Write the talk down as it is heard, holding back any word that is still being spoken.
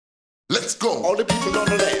go. All the people on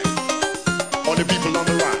the left, all the people on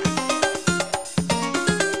the right.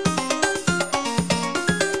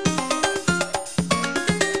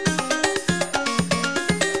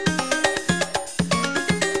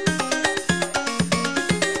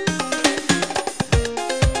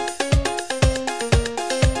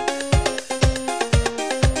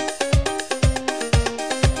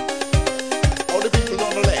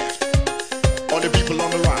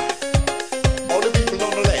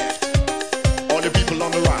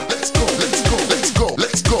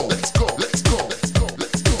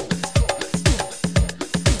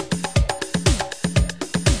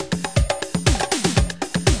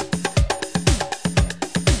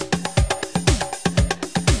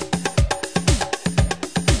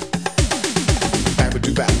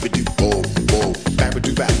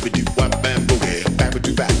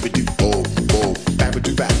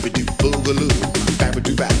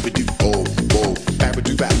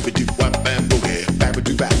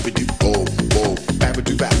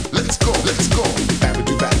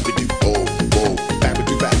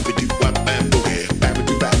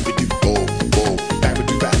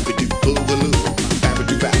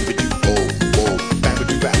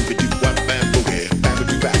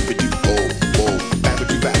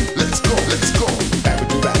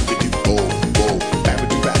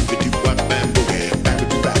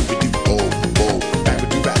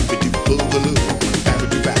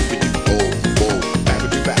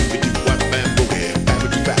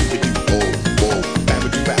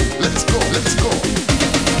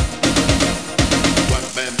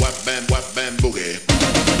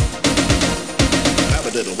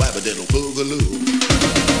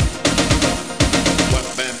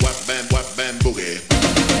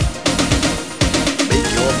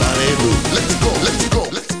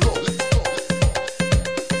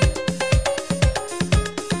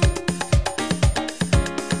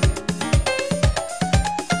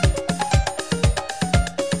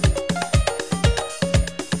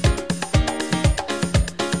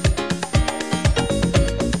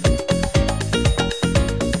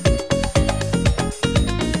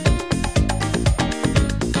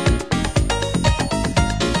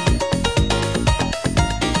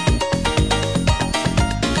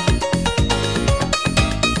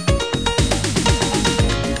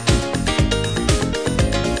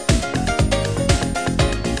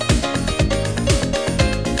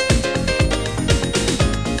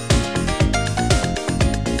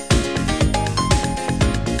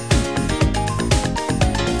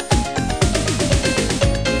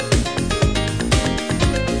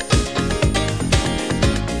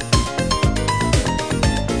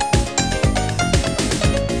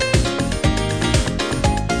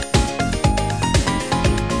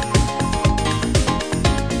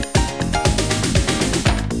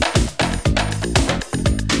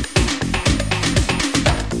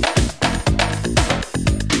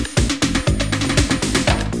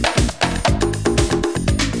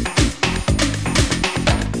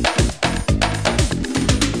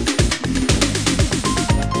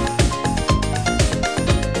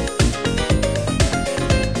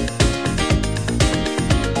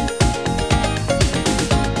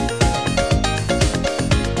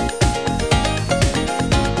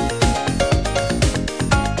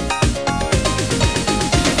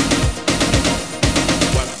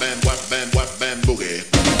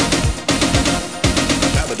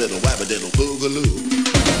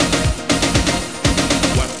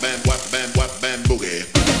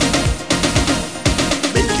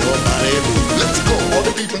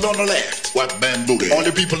 On the left, what band boogie? All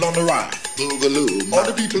the people on the right, boogaloo. All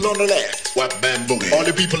the people on the left, what band boogie? All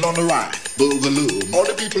the people on the right, boogaloo. All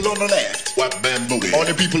the people on the left, what band boogie? All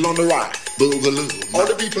the people on the right, boogaloo. All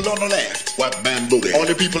the people on the left, what band boogie? All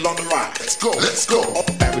the people on the right. Let's go, let's go.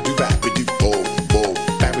 Babadoo, babadoo.